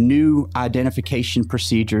of new identification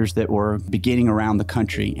procedures that were beginning around the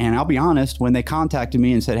country. And I'll be honest, when they contacted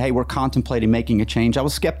me and said, hey, we're contemplating making a change, I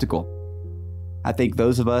was skeptical. I think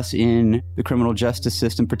those of us in the criminal justice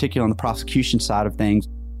system, particularly on the prosecution side of things,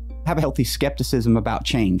 have a healthy skepticism about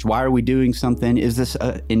change. Why are we doing something? Is this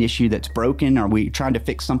an issue that's broken? Are we trying to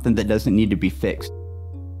fix something that doesn't need to be fixed?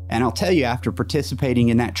 And I'll tell you, after participating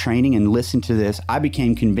in that training and listening to this, I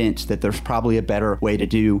became convinced that there's probably a better way to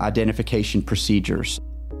do identification procedures.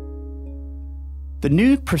 The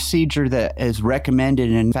new procedure that is recommended,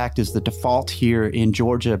 and in fact is the default here in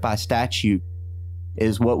Georgia by statute,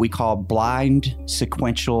 is what we call blind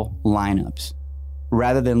sequential lineups.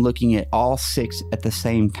 Rather than looking at all 6 at the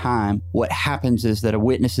same time, what happens is that a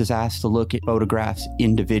witness is asked to look at photographs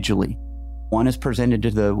individually. One is presented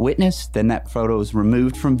to the witness, then that photo is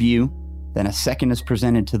removed from view, then a second is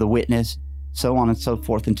presented to the witness, so on and so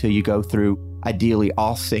forth until you go through, ideally,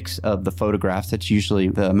 all 6 of the photographs. That's usually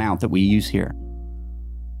the amount that we use here.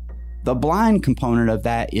 The blind component of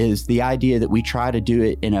that is the idea that we try to do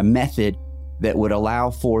it in a method that would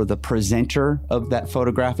allow for the presenter of that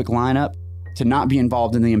photographic lineup to not be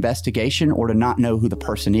involved in the investigation or to not know who the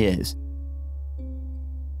person is.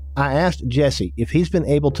 I asked Jesse if he's been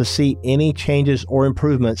able to see any changes or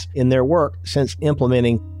improvements in their work since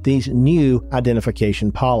implementing these new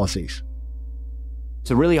identification policies.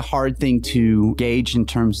 It's a really hard thing to gauge in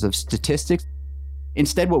terms of statistics.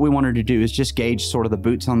 Instead, what we wanted to do is just gauge sort of the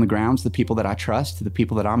boots on the grounds, the people that I trust, the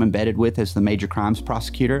people that I'm embedded with as the major crimes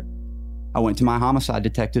prosecutor. I went to my homicide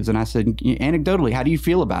detectives and I said, anecdotally, how do you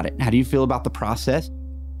feel about it? How do you feel about the process?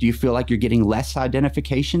 Do you feel like you're getting less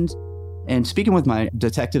identifications? And speaking with my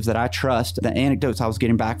detectives that I trust, the anecdotes I was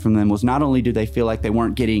getting back from them was not only do they feel like they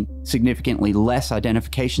weren't getting significantly less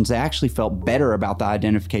identifications, they actually felt better about the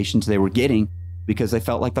identifications they were getting because they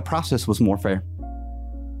felt like the process was more fair.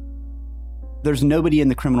 There's nobody in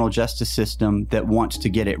the criminal justice system that wants to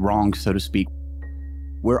get it wrong, so to speak.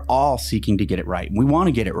 We're all seeking to get it right. We want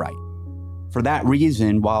to get it right. For that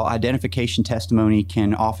reason, while identification testimony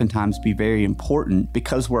can oftentimes be very important,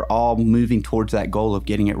 because we're all moving towards that goal of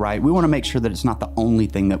getting it right, we want to make sure that it's not the only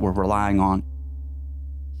thing that we're relying on.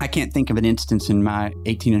 I can't think of an instance in my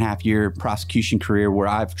 18-and-a-half-year prosecution career where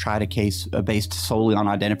I've tried a case based solely on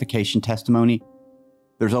identification testimony.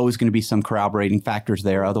 There's always going to be some corroborating factors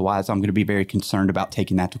there. Otherwise, I'm going to be very concerned about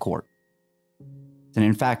taking that to court. And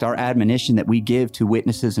in fact, our admonition that we give to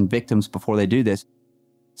witnesses and victims before they do this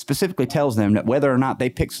specifically tells them that whether or not they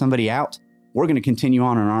pick somebody out, we're going to continue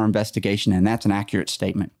on in our investigation, and that's an accurate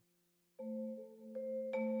statement.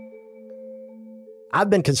 I've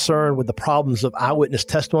been concerned with the problems of eyewitness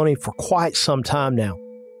testimony for quite some time now.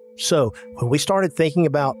 So when we started thinking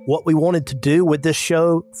about what we wanted to do with this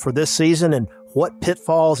show for this season and what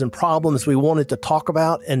pitfalls and problems we wanted to talk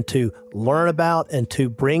about and to learn about and to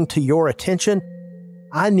bring to your attention,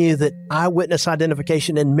 I knew that eyewitness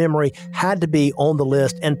identification and memory had to be on the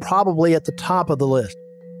list and probably at the top of the list.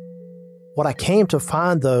 What I came to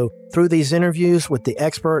find, though, through these interviews with the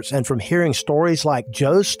experts and from hearing stories like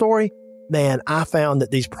Joe's story, man, I found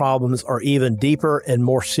that these problems are even deeper and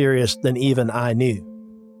more serious than even I knew.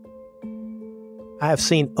 I have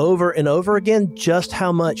seen over and over again just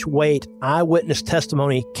how much weight eyewitness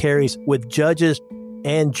testimony carries with judges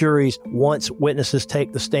and juries once witnesses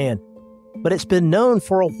take the stand. But it's been known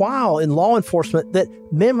for a while in law enforcement that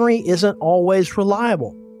memory isn't always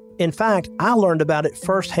reliable. In fact, I learned about it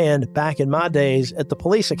firsthand back in my days at the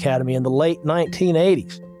police academy in the late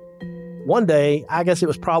 1980s. One day, I guess it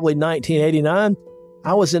was probably 1989,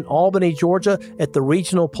 I was in Albany, Georgia at the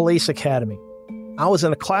Regional Police Academy. I was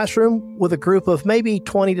in a classroom with a group of maybe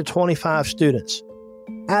 20 to 25 students.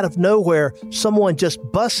 Out of nowhere, someone just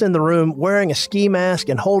busts in the room wearing a ski mask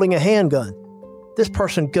and holding a handgun. This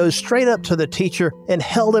person goes straight up to the teacher and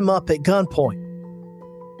held him up at gunpoint.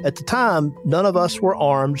 At the time, none of us were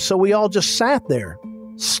armed, so we all just sat there,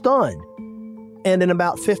 stunned. And in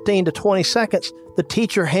about 15 to 20 seconds, the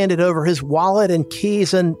teacher handed over his wallet and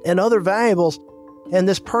keys and other valuables, and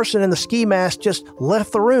this person in the ski mask just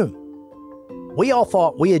left the room. We all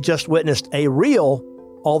thought we had just witnessed a real,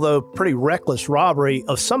 although pretty reckless robbery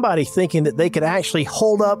of somebody thinking that they could actually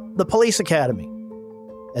hold up the police academy.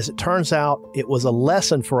 As it turns out, it was a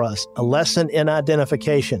lesson for us, a lesson in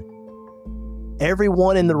identification.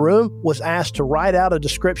 Everyone in the room was asked to write out a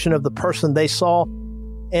description of the person they saw,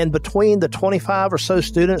 and between the 25 or so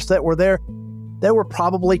students that were there were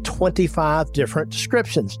probably 25 different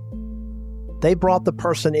descriptions. They brought the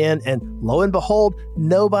person in, and lo and behold,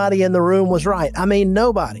 nobody in the room was right. I mean,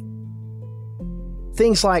 nobody.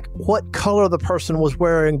 Things like what color the person was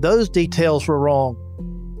wearing, those details were wrong.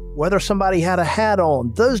 Whether somebody had a hat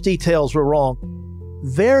on, those details were wrong.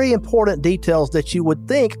 Very important details that you would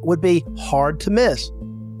think would be hard to miss.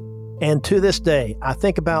 And to this day, I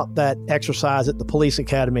think about that exercise at the police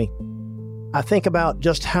academy. I think about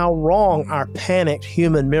just how wrong our panicked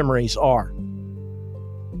human memories are.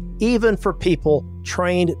 Even for people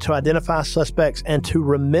trained to identify suspects and to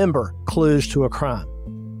remember clues to a crime.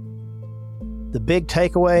 The big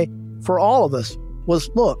takeaway for all of us was,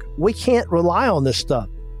 look, we can't rely on this stuff.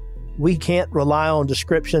 We can't rely on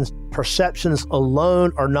descriptions. Perceptions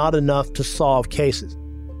alone are not enough to solve cases.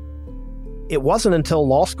 It wasn't until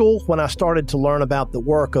law school when I started to learn about the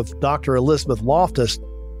work of Dr. Elizabeth Loftus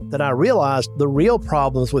that I realized the real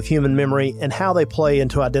problems with human memory and how they play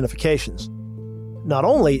into identifications. Not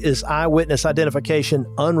only is eyewitness identification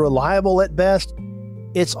unreliable at best,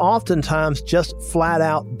 it's oftentimes just flat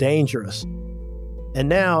out dangerous. And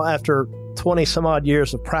now, after 20 some odd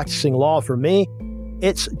years of practicing law for me,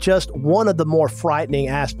 it's just one of the more frightening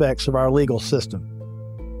aspects of our legal system.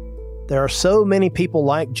 There are so many people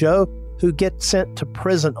like Joe who get sent to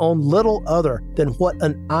prison on little other than what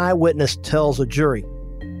an eyewitness tells a jury.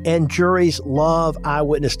 And juries love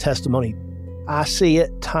eyewitness testimony. I see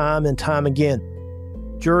it time and time again.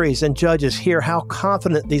 Juries and judges hear how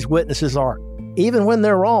confident these witnesses are, even when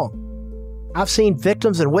they're wrong. I've seen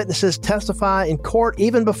victims and witnesses testify in court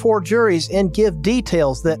even before juries and give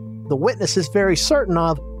details that the witness is very certain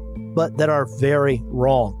of, but that are very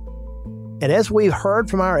wrong. And as we've heard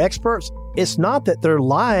from our experts, it's not that they're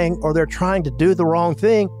lying or they're trying to do the wrong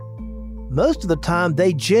thing. Most of the time,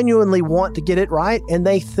 they genuinely want to get it right, and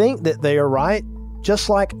they think that they are right, just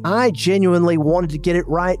like I genuinely wanted to get it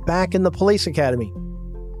right back in the police academy.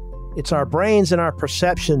 It's our brains and our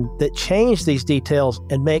perception that change these details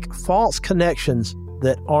and make false connections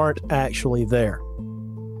that aren't actually there.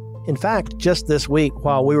 In fact, just this week,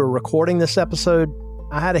 while we were recording this episode,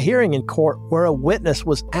 I had a hearing in court where a witness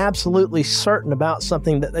was absolutely certain about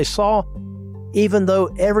something that they saw, even though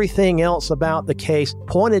everything else about the case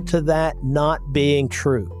pointed to that not being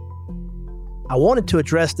true. I wanted to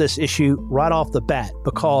address this issue right off the bat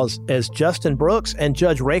because, as Justin Brooks and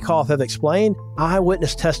Judge Rakoff have explained,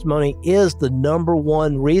 eyewitness testimony is the number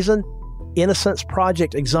one reason Innocence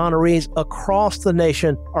Project exonerees across the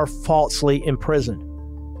nation are falsely imprisoned.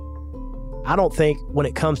 I don't think when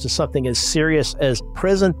it comes to something as serious as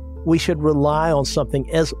prison, we should rely on something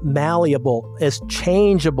as malleable, as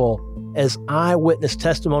changeable as eyewitness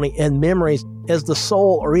testimony and memories as the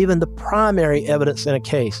sole or even the primary evidence in a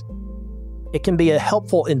case. It can be a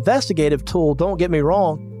helpful investigative tool, don't get me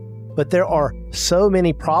wrong, but there are so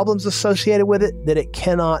many problems associated with it that it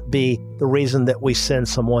cannot be the reason that we send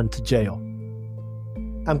someone to jail.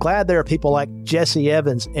 I'm glad there are people like Jesse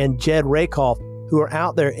Evans and Jed Rakoff who are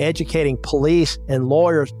out there educating police and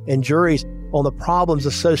lawyers and juries on the problems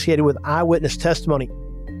associated with eyewitness testimony.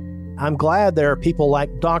 I'm glad there are people like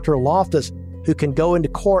Dr. Loftus who can go into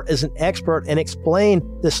court as an expert and explain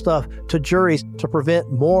this stuff to juries to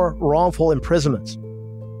prevent more wrongful imprisonments.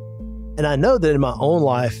 And I know that in my own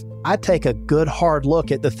life, I take a good hard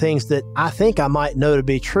look at the things that I think I might know to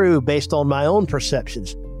be true based on my own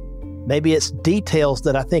perceptions. Maybe it's details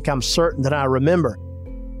that I think I'm certain that I remember.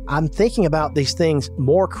 I'm thinking about these things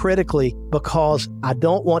more critically because I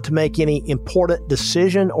don't want to make any important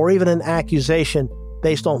decision or even an accusation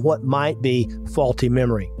based on what might be faulty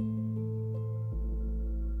memory.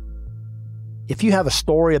 If you have a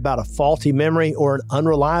story about a faulty memory or an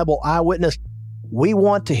unreliable eyewitness, we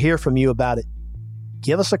want to hear from you about it.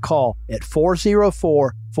 Give us a call at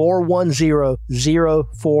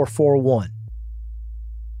 404-410-0441.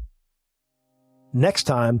 Next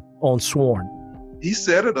time on Sworn. He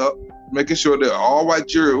set it up, making sure that all white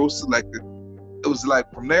jury was selected. It was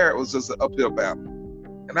like from there, it was just an uphill battle.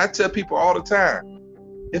 And I tell people all the time,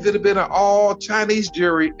 if it had been an all Chinese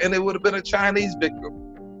jury and it would have been a Chinese victim,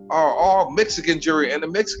 or all Mexican jury and a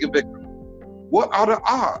Mexican victim, what are the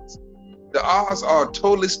odds? The odds are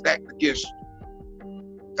totally stacked against you.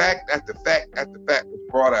 Fact after fact after fact was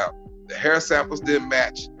brought out. The hair samples didn't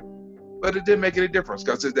match, but it didn't make any difference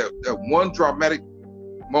because it's that one dramatic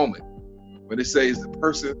moment when they say it's the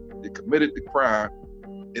person that committed the crime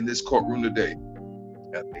in this courtroom today.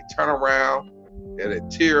 And they turn around and a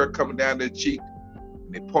tear coming down their cheek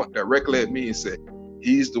and they point directly at me and say,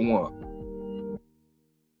 he's the one.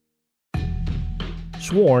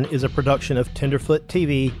 Sworn is a production of Tenderfoot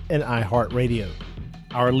TV and iHeartRadio.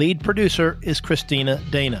 Our lead producer is Christina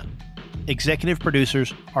Dana. Executive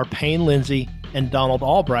producers are Payne Lindsay and Donald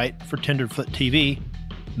Albright for Tenderfoot TV,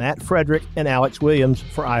 Matt Frederick and Alex Williams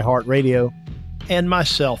for iHeartRadio, and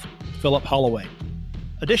myself, Philip Holloway.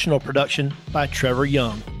 Additional production by Trevor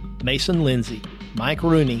Young, Mason Lindsay, Mike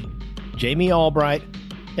Rooney, Jamie Albright,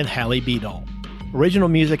 and Hallie Beadall. Original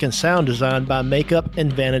music and sound design by Makeup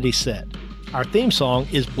and Vanity Set. Our theme song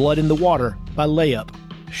is Blood in the Water by Layup.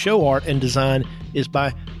 Show art and design is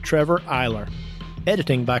by Trevor Eiler.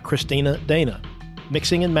 Editing by Christina Dana.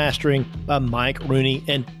 Mixing and mastering by Mike Rooney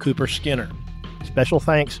and Cooper Skinner. Special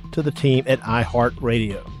thanks to the team at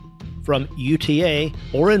iHeartRadio. From UTA,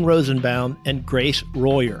 Oren Rosenbaum and Grace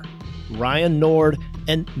Royer. Ryan Nord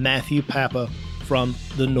and Matthew Papa from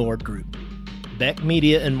the Nord Group. Beck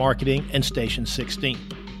Media and Marketing and Station 16.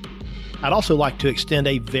 I'd also like to extend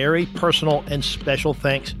a very personal and special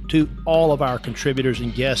thanks to all of our contributors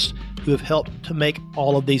and guests who have helped to make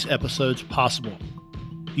all of these episodes possible.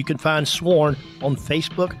 You can find Sworn on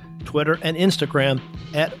Facebook, Twitter, and Instagram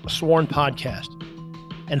at Sworn Podcast.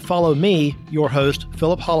 And follow me, your host,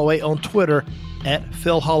 Philip Holloway, on Twitter at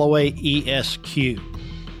PhilHollowayESQ.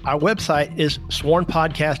 Our website is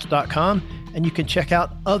swornpodcast.com, and you can check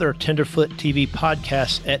out other Tenderfoot TV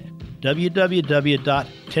podcasts at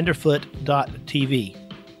www.tenderfoot.tv.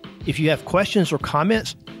 If you have questions or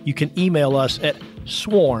comments, you can email us at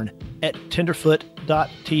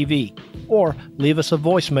sworn@tenderfoot.tv or leave us a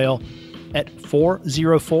voicemail at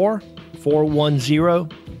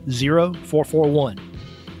 404-410-0441.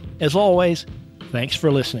 As always, thanks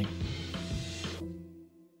for listening.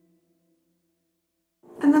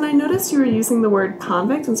 And then I noticed you were using the word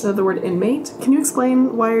convict instead of the word inmate. Can you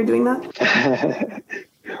explain why you're doing that?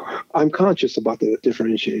 I'm conscious about the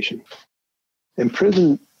differentiation. In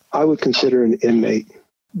prison, I would consider an inmate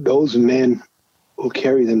those men who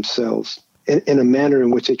carry themselves in a manner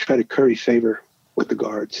in which they try to curry favor with the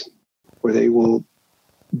guards, where they will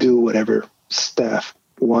do whatever staff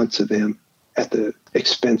wants of them at the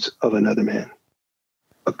expense of another man.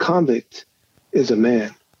 A convict is a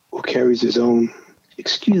man who carries his own,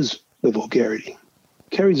 excuse the vulgarity,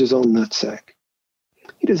 carries his own nutsack.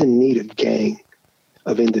 He doesn't need a gang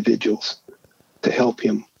of individuals to help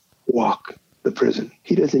him walk the prison.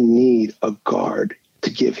 He doesn't need a guard to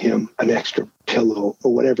give him an extra pillow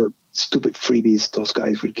or whatever stupid freebies those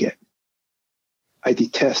guys would get. I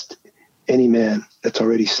detest any man that's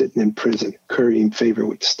already sitting in prison, currying favor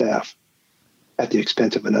with staff at the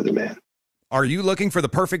expense of another man. Are you looking for the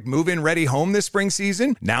perfect move-in ready home this spring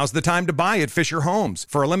season? Now's the time to buy at Fisher Homes.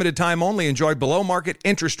 For a limited time only, enjoy below-market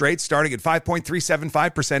interest rates starting at 5.375%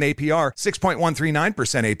 APR,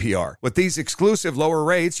 6.139% APR. With these exclusive lower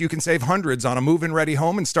rates, you can save hundreds on a move-in ready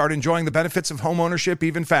home and start enjoying the benefits of homeownership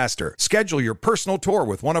even faster. Schedule your personal tour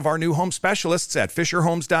with one of our new home specialists at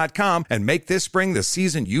FisherHomes.com and make this spring the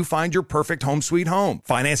season you find your perfect home sweet home.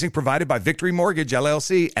 Financing provided by Victory Mortgage,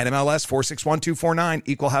 LLC, NMLS 461249,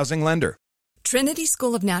 Equal Housing Lender. Trinity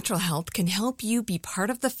School of Natural Health can help you be part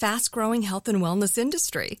of the fast-growing health and wellness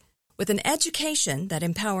industry. With an education that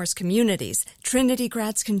empowers communities, Trinity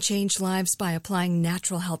grads can change lives by applying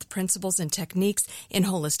natural health principles and techniques in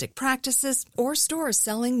holistic practices or stores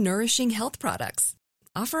selling nourishing health products.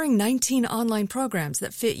 Offering 19 online programs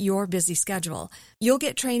that fit your busy schedule, you'll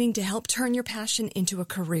get training to help turn your passion into a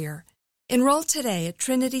career. Enroll today at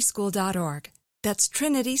trinityschool.org. That's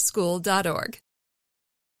trinityschool.org.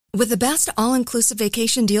 With the best all-inclusive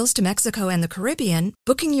vacation deals to Mexico and the Caribbean,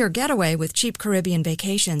 booking your getaway with Cheap Caribbean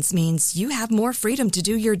Vacations means you have more freedom to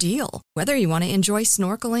do your deal. Whether you want to enjoy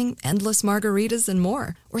snorkeling, endless margaritas, and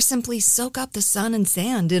more, or simply soak up the sun and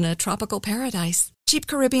sand in a tropical paradise, Cheap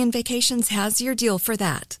Caribbean Vacations has your deal for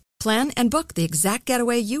that. Plan and book the exact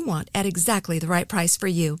getaway you want at exactly the right price for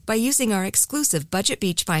you by using our exclusive Budget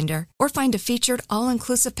Beach Finder, or find a featured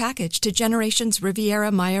all-inclusive package to Generations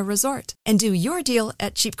Riviera Maya Resort and do your deal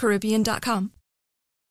at cheapcaribbean.com.